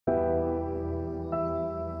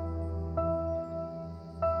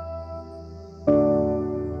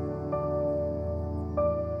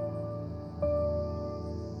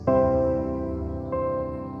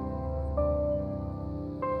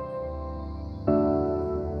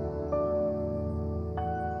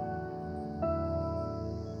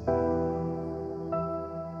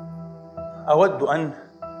أود أن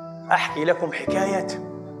أحكي لكم حكاية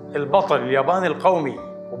البطل الياباني القومي،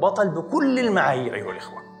 وبطل بكل المعايير أيها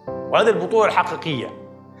الإخوة، وهذه البطولة الحقيقية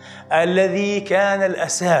الذي كان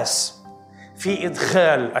الأساس في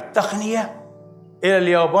إدخال التقنية إلى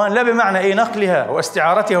اليابان، لا بمعنى نقلها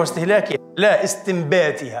واستعارتها واستهلاكها، لا،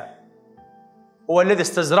 استنباتها. هو الذي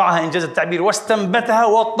استزرعها إنجاز التعبير واستنبتها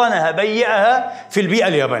ووطنها، بيئها في البيئة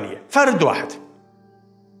اليابانية. فرد واحد.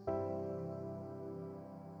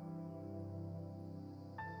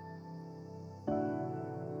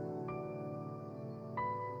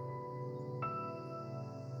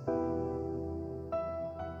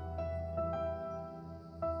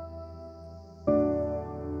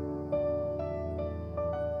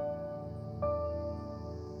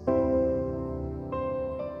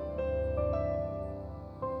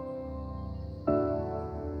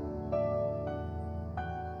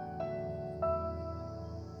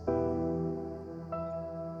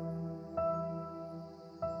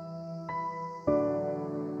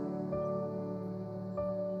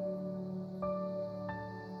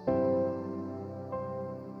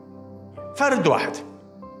 فرد واحد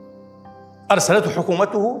أرسلته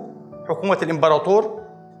حكومته، حكومة الإمبراطور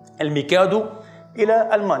الميكادو،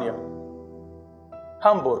 إلى ألمانيا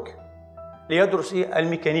هامبورغ ليدرس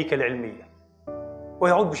الميكانيكا العلمية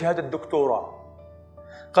ويعود بشهادة الدكتوراه.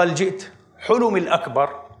 قال: جئت حلمي الأكبر.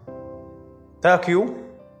 تاكيو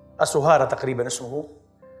أسوهارا تقريبا اسمه،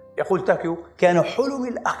 يقول تاكيو: كان حلمي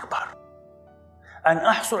الأكبر أن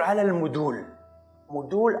أحصل على المدول،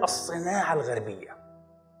 مدول الصناعة الغربية.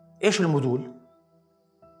 إيش المدول؟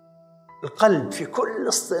 القلب في كل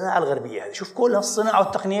الصناعة الغربية هذه. شوف كل الصناعة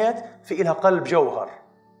والتقنيات في إلها قلب جوهر،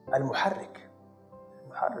 المحرك.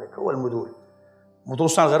 المحرك هو المدول. مدول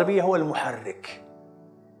الصناعة الغربية هو المحرك.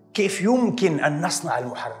 كيف يمكن أن نصنع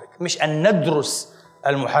المحرك؟ مش أن ندرس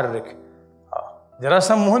المحرك.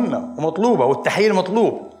 دراسة مهمة ومطلوبة والتحليل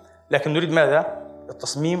مطلوب، لكن نريد ماذا؟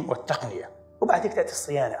 التصميم والتقنية، وبعد ذلك تأتي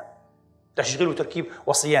الصيانة، تشغيل وتركيب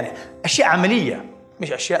وصيانة، أشياء عملية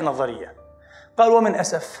مش أشياء نظرية. قال: ومن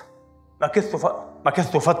أسف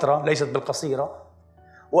مكثت فترة ليست بالقصيرة،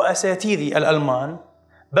 وأساتذتي الألمان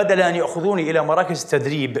بدل أن يأخذوني إلى مراكز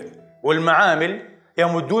التدريب والمعامل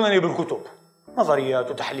يمدونني بالكتب،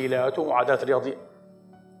 نظريات وتحليلات ومعادلات رياضية.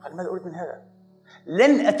 قال: ماذا أريد من هذا؟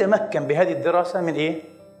 لن أتمكن بهذه الدراسة من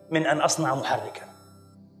من أن أصنع محركا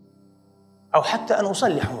أو حتى أن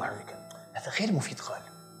أصلح محركا. هذا غير مفيد. قال: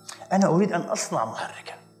 أنا أريد أن أصنع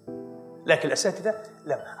محركا. لكن الأساتذة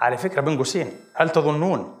لا. على فكرة بين قوسين، هل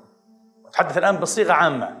تظنون، أتحدث الآن بصيغة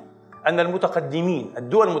عامة، أن المتقدمين،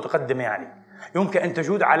 الدول المتقدمة يعني، يمكن أن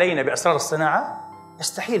تجود علينا بأسرار الصناعة؟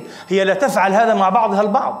 يستحيل. هي لا تفعل هذا مع بعضها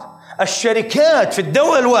البعض. الشركات في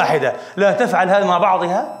الدولة الواحدة لا تفعل هذا مع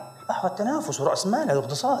بعضها. هو التنافس ورأس مال، هذا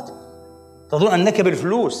اقتصاد. تظن أنك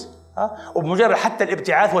بالفلوس وبمجرد حتى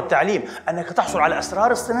الابتعاث والتعليم أنك تحصل على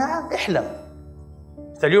أسرار الصناعة؟ احلم.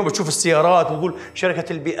 اليوم بتشوف السيارات وتقول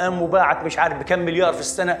شركة البي مباعت مش عارف بكم مليار في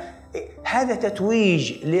السنة. هذا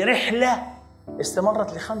تتويج لرحلة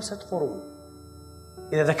استمرت ل5 قرون.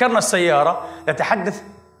 إذا ذكرنا السيارة نتحدث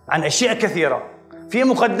عن أشياء كثيرة، في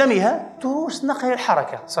مقدمها دروس نقل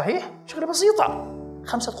الحركة، صحيح؟ شغلة بسيطة،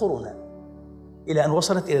 5 قرون إلى أن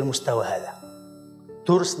وصلت إلى المستوى هذا.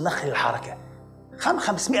 دروس نقل الحركة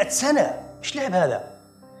 500 سنة، إيش لعب هذا؟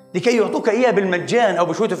 لكي يعطوك إياه بالمجان أو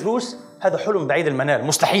بشوية فلوس، هذا حلم بعيد المنال،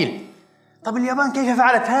 مستحيل. طب اليابان كيف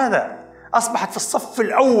فعلت هذا؟ أصبحت في الصف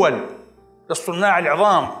الأول للصناع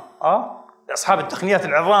العظام، لأصحاب التقنيات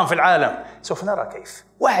العظام في العالم. سوف نرى كيف.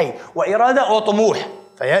 وعي وإرادة وطموح.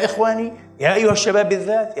 فيا إخواني، يا أيها الشباب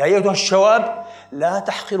بالذات، يا أيها الشواب، لا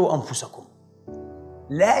تحقروا أنفسكم.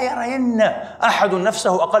 لا يرين أحد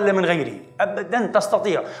نفسه أقل من غيره أبدا.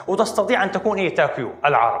 تستطيع، وتستطيع أن تكون تاكيو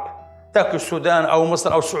العرب، تاكيو السودان أو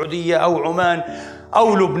مصر أو السعودية أو عمان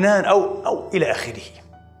أو لبنان أو إلى آخره.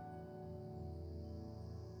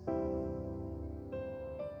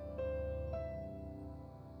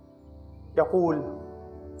 يقول: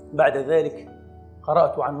 بعد ذلك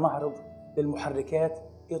قرأت عن معرض للمحركات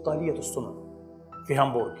إيطالية الصنع في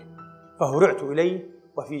هامبورغ، فهرعت إليه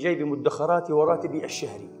وفي جيب مدخراتي وراتبي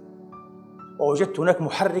الشهري، ووجدت هناك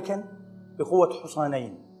محركا بقوة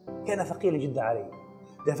حصانين كان ثقيلا جدا علي.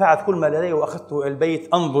 دفعت كل ما لدي وأخذته إلى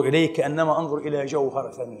البيت أنظر إليه كأنما أنظر إلى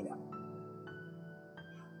جوهرة ثمينة.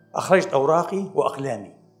 أخرجت أوراقي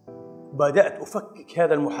وأقلامي، بدأت أفكك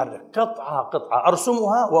هذا المحرك قطعة قطعة،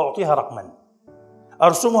 أرسمها وأعطيها رقما،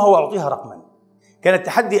 أرسمها وأعطيها رقما. كان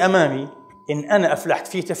التحدي أمامي إن أنا أفلحت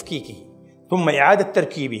في تفكيكه ثم إعادة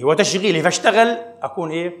تركيبه وتشغيله فاشتغل،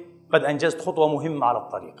 أكون قد أنجزت خطوة مهمة على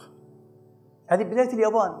الطريق. هذه بداية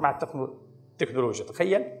اليابان مع التكنولوجيا.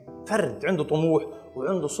 تخيل فرد عنده طموح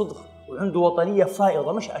وعنده صدق وعنده وطنية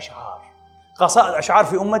فائضة، مش أشعار قصائد أشعار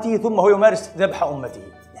في أمته ثم هو يمارس ذبح أمته. لا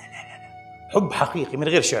لا لا لا، حب حقيقي من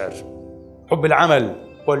غير شعر، حب العمل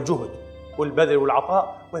والجهد والبذل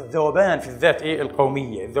والعطاء والذوبان في الذات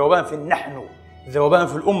القومية، الذوبان في النحن، الذوبان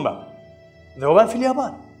في الأمة، الذوبان في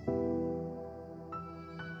اليابان.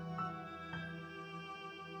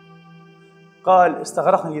 قال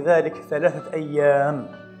استغرقني ذلك 3 أيام.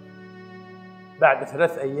 بعد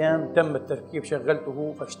 3 أيام تم التركيب،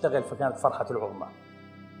 شغلته فاشتغل، فكانت فرحة العظمى.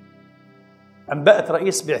 أنبأت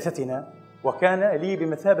رئيس بعثتنا وكان لي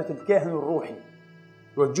بمثابة الكاهن الروحي،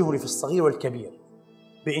 يوجهني في الصغير والكبير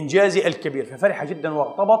بإنجازي الكبير، ففرح جدا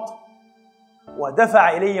وارتبط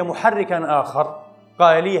ودفع إلي محركا آخر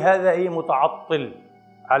قال لي هذا متعطل،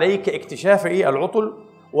 عليك اكتشاف العطل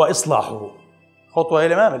وإصلاحه، خطوة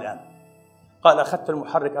إلى الأمام الآن. قال أخذت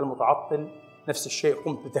المحرك المتعطل، نفس الشيء،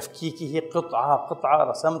 قمت بتفكيكه قطعة قطعة،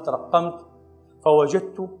 رسمت رقمت،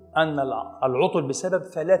 فوجدت أن العطل بسبب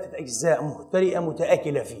 3 أجزاء مهترئة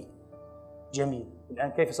متآكلة فيه. جميل،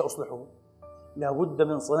 الآن كيف سأصلحه؟ لابد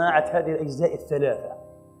من صناعة هذه الأجزاء ال3.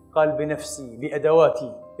 قال بنفسي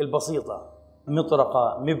بأدواتي البسيطة،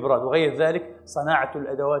 مطرقة، مبرد وغير ذلك، صنعت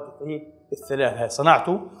الأدوات ال3، صنعت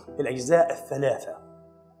الأجزاء ال3،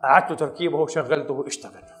 أعدت تركيبه وشغلته،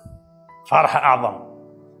 اشتغل، فرحة أعظم.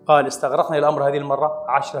 قال استغرقني الأمر هذه المرة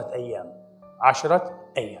 10 أيام. 10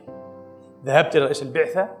 أيام. ذهبت إلى رئيس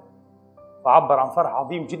البعثة فعبر عن فرح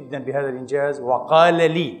عظيم جدا بهذا الإنجاز، وقال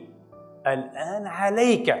لي الآن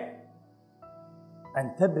عليك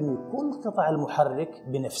أن تبني كل قطع المحرك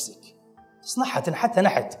بنفسك، تصنعها تنحتها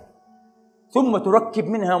نحت، ثم تركب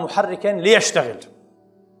منها محركا ليشتغل،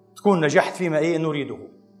 تكون نجحت فيما نريده.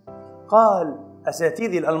 قال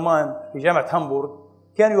أساتذتي الألمان في جامعة هامبورغ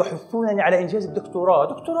كانوا يحثونني على إنجاز الدكتوراه.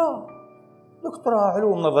 دكتوراه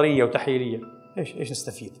علوم نظرية وتحليلية، إيش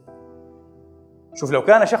نستفيد؟ شوف، لو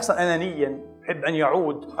كان شخصا أنانيا يحب أن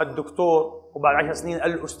يعود الدكتور وبعد 10 سنين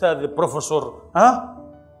الأستاذ البروفيسور،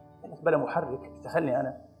 بلا محرك تخلني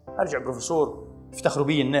أنا أرجع بروفيسور يفتخروا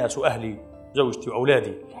بي الناس وأهلي زوجتي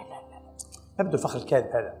وأولادي. لا لا لا، ما بده الفخر الكاذب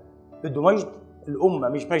هذا، بده مجد الأمة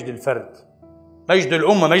مش مجد الفرد، مجد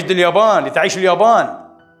الأمة، مجد اليابان، لتعيش اليابان.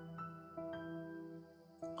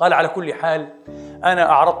 قال على كل حال أنا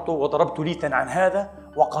أعرضت وضربت ليتا عن هذا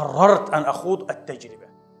وقررت أن أخوض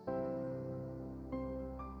التجربة.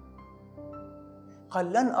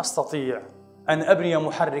 قال لن أستطيع أن أبني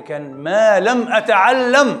محركاً ما لم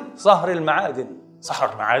أتعلم صهر المعادن.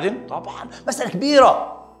 صهر المعادن طبعاً مسألة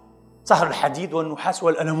كبيرة، صهر الحديد والنحاس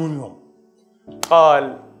والألمنيوم.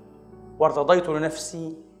 قال وارتضيت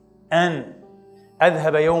لنفسي أن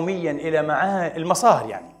أذهب يومياً إلى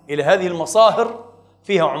المصاهر، إلى هذه المصاهر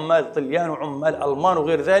فيها عمال طليان وعمال ألمان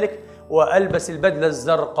وغير ذلك، وألبس البدلة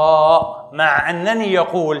الزرقاء، مع أنني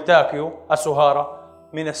يقول تاكيو أسوهارا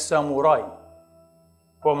من الساموراي،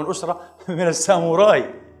 هو من أسرة من الساموراي.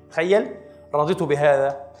 تخيل، رضيت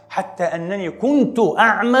بهذا حتى أنني كنت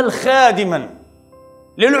أعمل خادما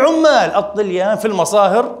للعمال الطليان في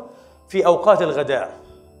المصاهر في أوقات الغداء،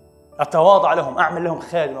 أتواضع لهم، أعمل لهم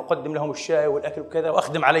خادم، أقدم لهم الشاي والأكل وكذا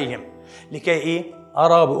وأخدم عليهم لكي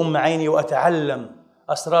أرى بأم عيني وأتعلم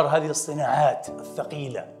أسرار هذه الصناعات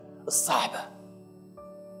الثقيلة الصعبة.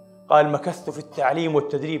 قال مكثت في التعليم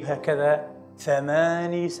والتدريب هكذا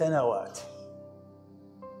 8 سنوات،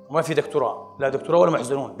 وما في دكتوراه، لا دكتوراه ولا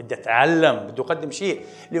محزنون، بدي أتعلم، بدي أقدم شيء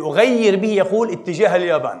لأغير به، يقول اتجاه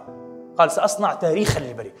اليابان. قال سأصنع تاريخا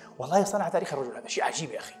للبلد. والله صنع تاريخ الرجل هذا، شيء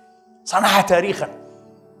عجيب يا أخي، صنع تاريخا،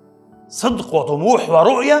 صدق وطموح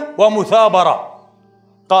ورؤية ومثابرة.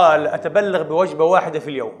 قال أتبلغ بوجبة واحدة في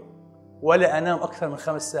اليوم ولا أنام أكثر من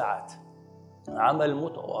 5 ساعات، عمل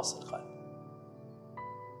متواصل. قال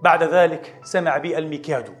بعد ذلك سمع بي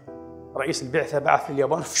الميكادو رئيس البعثة، بعث في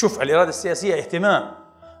اليابان. شوف الإرادة السياسية، اهتمام،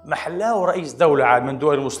 محلاه رئيس دولة عاد من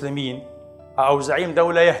دول المسلمين أو زعيم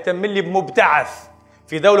دولة يهتم لي بمبتعث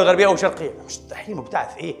في دولة غربية أو شرقية. مستحيل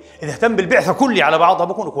مبتعث إذا اهتم بالبعثة كلها على بعضها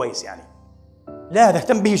بكون كويس لا، هذا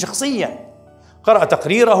اهتم به شخصيا، قرأ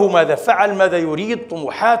تقريره، ماذا فعل، ماذا يريد،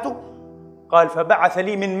 طموحاته. قال فبعث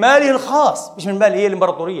لي من ماله الخاص، مش من ماله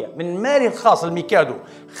الإمبراطورية، من ماله الخاص الميكادو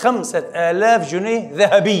 5000 جنيه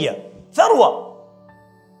ذهبية، ثروة.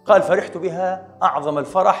 قال فرحت بها أعظم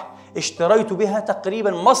الفرح، اشتريت بها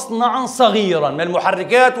تقريبا مصنعا صغيرا من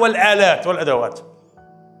المحركات والآلات والأدوات.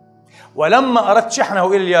 ولما أردت شحنه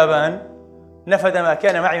إلى اليابان نفد ما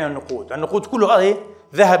كان معي من النقود كلها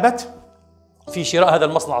ذهبت في شراء هذا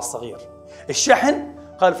المصنع الصغير. الشحن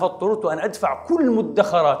قال فاضطررت أن أدفع كل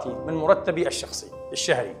مدخراتي من مرتبي الشخصي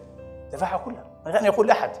الشهري، دفعها كلها من غير أن يقول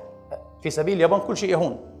لأحد، في سبيل اليابان كل شيء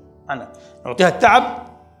يهون. أنا نعطيها التعب،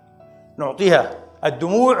 نعطيها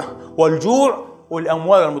الدموع والجوع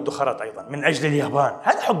والأموال والمدخرات أيضا من أجل اليابان.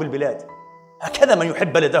 هذا حب البلاد، هكذا من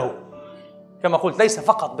يحب بلده. كما قلت ليس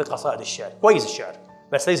فقط بقصائد الشعر، كويس الشعر،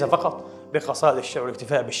 بس ليس فقط بقصائد الشعر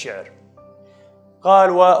والاكتفاء بالشعر. قال: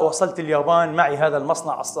 ووصلت اليابان معي هذا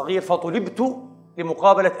المصنع الصغير فطلبت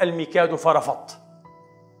لمقابلة الميكادو فرفضت.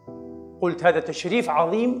 قلت: هذا تشريف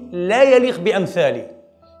عظيم لا يليق بأمثالي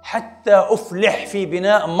حتى أفلح في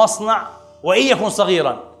بناء مصنع وإن يكن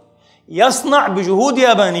صغيرا يصنع بجهود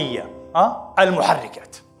يابانية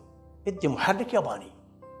المحركات. بدي محرك ياباني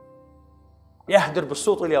يهدر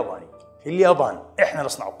بالصوت الياباني في اليابان، إحنا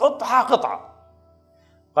نصنعه قطعة قطعة.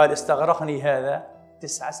 قال: استغرقني هذا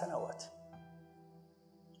 9 سنوات.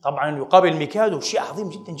 طبعا يقابل الميكادو شيء عظيم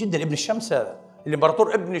جدا جدا، ابن الشمس هذا،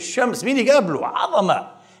 الامبراطور ابن الشمس، مين يقابله؟ عظمة.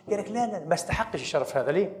 قال لك: لا ما استحقش الشرف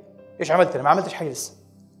هذا. ليه؟ ايش عملت؟ انا ما عملتش حاجة لسه،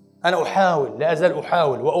 أنا أحاول، لا أزال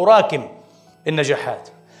أحاول وأراكم النجاحات.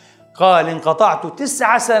 قال: انقطعت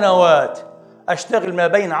 9 سنوات أشتغل ما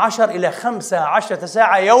بين 10 إلى 15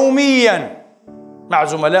 ساعة يوميا مع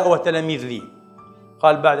زملاء وتلاميذ لي.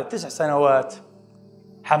 قال: بعد 9 سنوات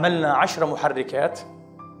حملنا 10 محركات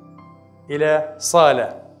إلى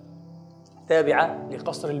صالة تابعة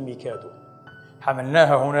لقصر الميكادو،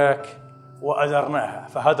 حملناها هناك وأدرناها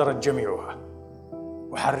فهدرت جميعها.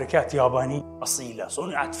 محركات يابانية أصيلة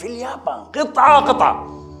صنعت في اليابان قطعة قطعة.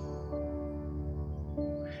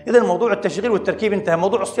 إذا موضوع التشغيل والتركيب انتهى،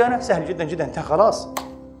 موضوع الصيانة سهل جدا جدا انتهى خلاص.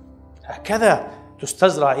 هكذا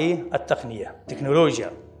تستزرع التقنية،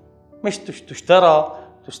 تكنولوجيا، مش تشترى،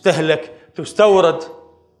 تستهلك، تستورد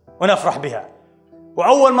ونفرح بها،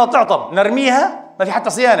 وأول ما تعطب نرميها ما في حتى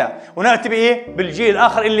صيانة، ونأتي بإيه؟ بالجيل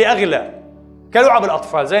الآخر اللي أغلى كلعب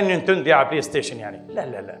الأطفال زي النينتندو يلعب بلاي ستيشن. يعني لا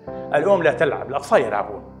الأمم لا تلعب، الأطفال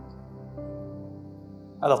يلعبون.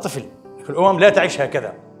 هذا طفل، الأمم لا تعيش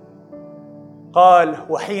هكذا. قال: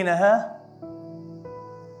 وحينها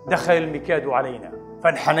دخل الميكادو علينا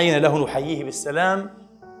فانحنينا له نحييه بالسلام.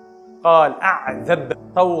 قال: أعذب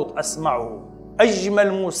صوت أسمعه،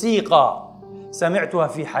 أجمل موسيقى سمعتها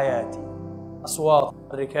في حياتي، أصوات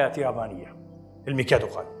محركات يابانية. الميكادو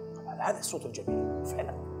قال: هذا الصوت الجميل.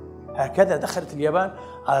 فعلا هكذا دخلت اليابان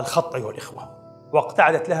على الخط أيها الإخوة،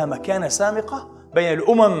 واقتعدت لها مكانة سامقة بين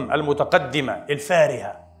الأمم المتقدمة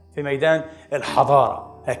الفارهة في ميدان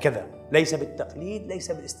الحضارة. هكذا ليس بالتقليد،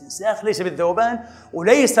 ليس بالاستنساخ، ليس بالذوبان،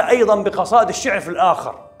 وليس أيضا بقصائد الشعر في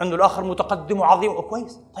الآخر أنه الآخر متقدم وعظيم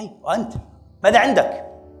وكويس. طيب وأنت ماذا عندك؟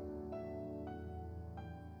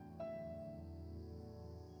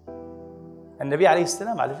 النبي عليه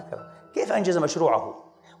السلام على فكرة كيف أنجز مشروعه؟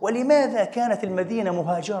 ولماذا كانت المدينة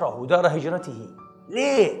مهاجره دار هجرته؟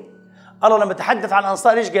 ليه؟ الله لما تحدث عن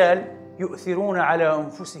الأنصار إيش قال؟ يؤثرون على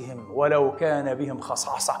أنفسهم ولو كان بهم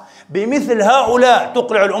خصاصة. بمثل هؤلاء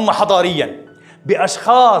تقلع الأمة حضارياً،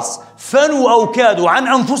 بأشخاص فنوا أو كادوا عن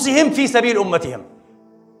أنفسهم في سبيل أمتهم.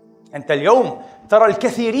 أنت اليوم ترى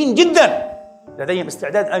الكثيرين جداً لديهم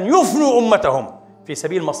استعداد أن يفنوا أمتهم في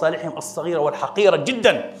سبيل مصالحهم الصغيرة والحقيرة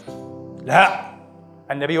جداً. لا،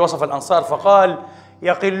 النبي وصف الأنصار فقال: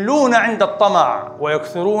 يقلون عند الطمع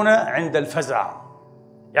ويكثرون عند الفزع.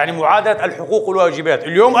 يعني معادلة الحقوق والواجبات.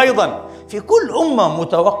 اليوم أيضا في كل أمة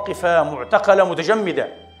متوقفة معتقلة متجمدة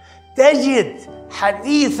تجد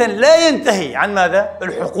حديثا لا ينتهي عن ماذا؟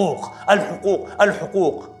 الحقوق الحقوق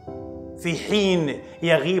الحقوق، في حين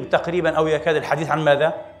يغيب تقريبا أو يكاد الحديث عن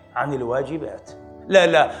ماذا؟ عن الواجبات.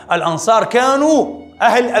 لا الأنصار كانوا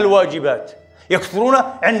أهل الواجبات، يكثرون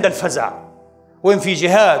عند الفزع، وإن في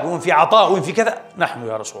جهاد وإن في عطاء وإن في كذا نحن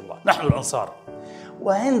يا رسول الله، نحن الأنصار.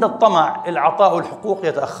 وعند الطمع العطاء والحقوق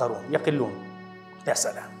يتأخرون يقلون. يا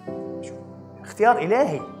سلام، اختيار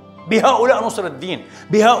إلهي. بهؤلاء نصر الدين،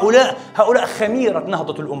 هؤلاء خميرة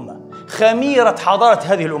نهضة الأمة، خميرة حضارة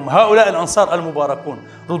هذه الأمة، هؤلاء الأنصار المباركون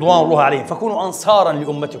رضوان الله عليهم. فكونوا أنصارا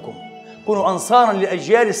لأمتكم، كونوا أنصارا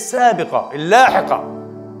للأجيال السابقة اللاحقة،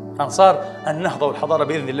 أنصار النهضة والحضارة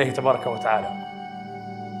بإذن الله تبارك وتعالى.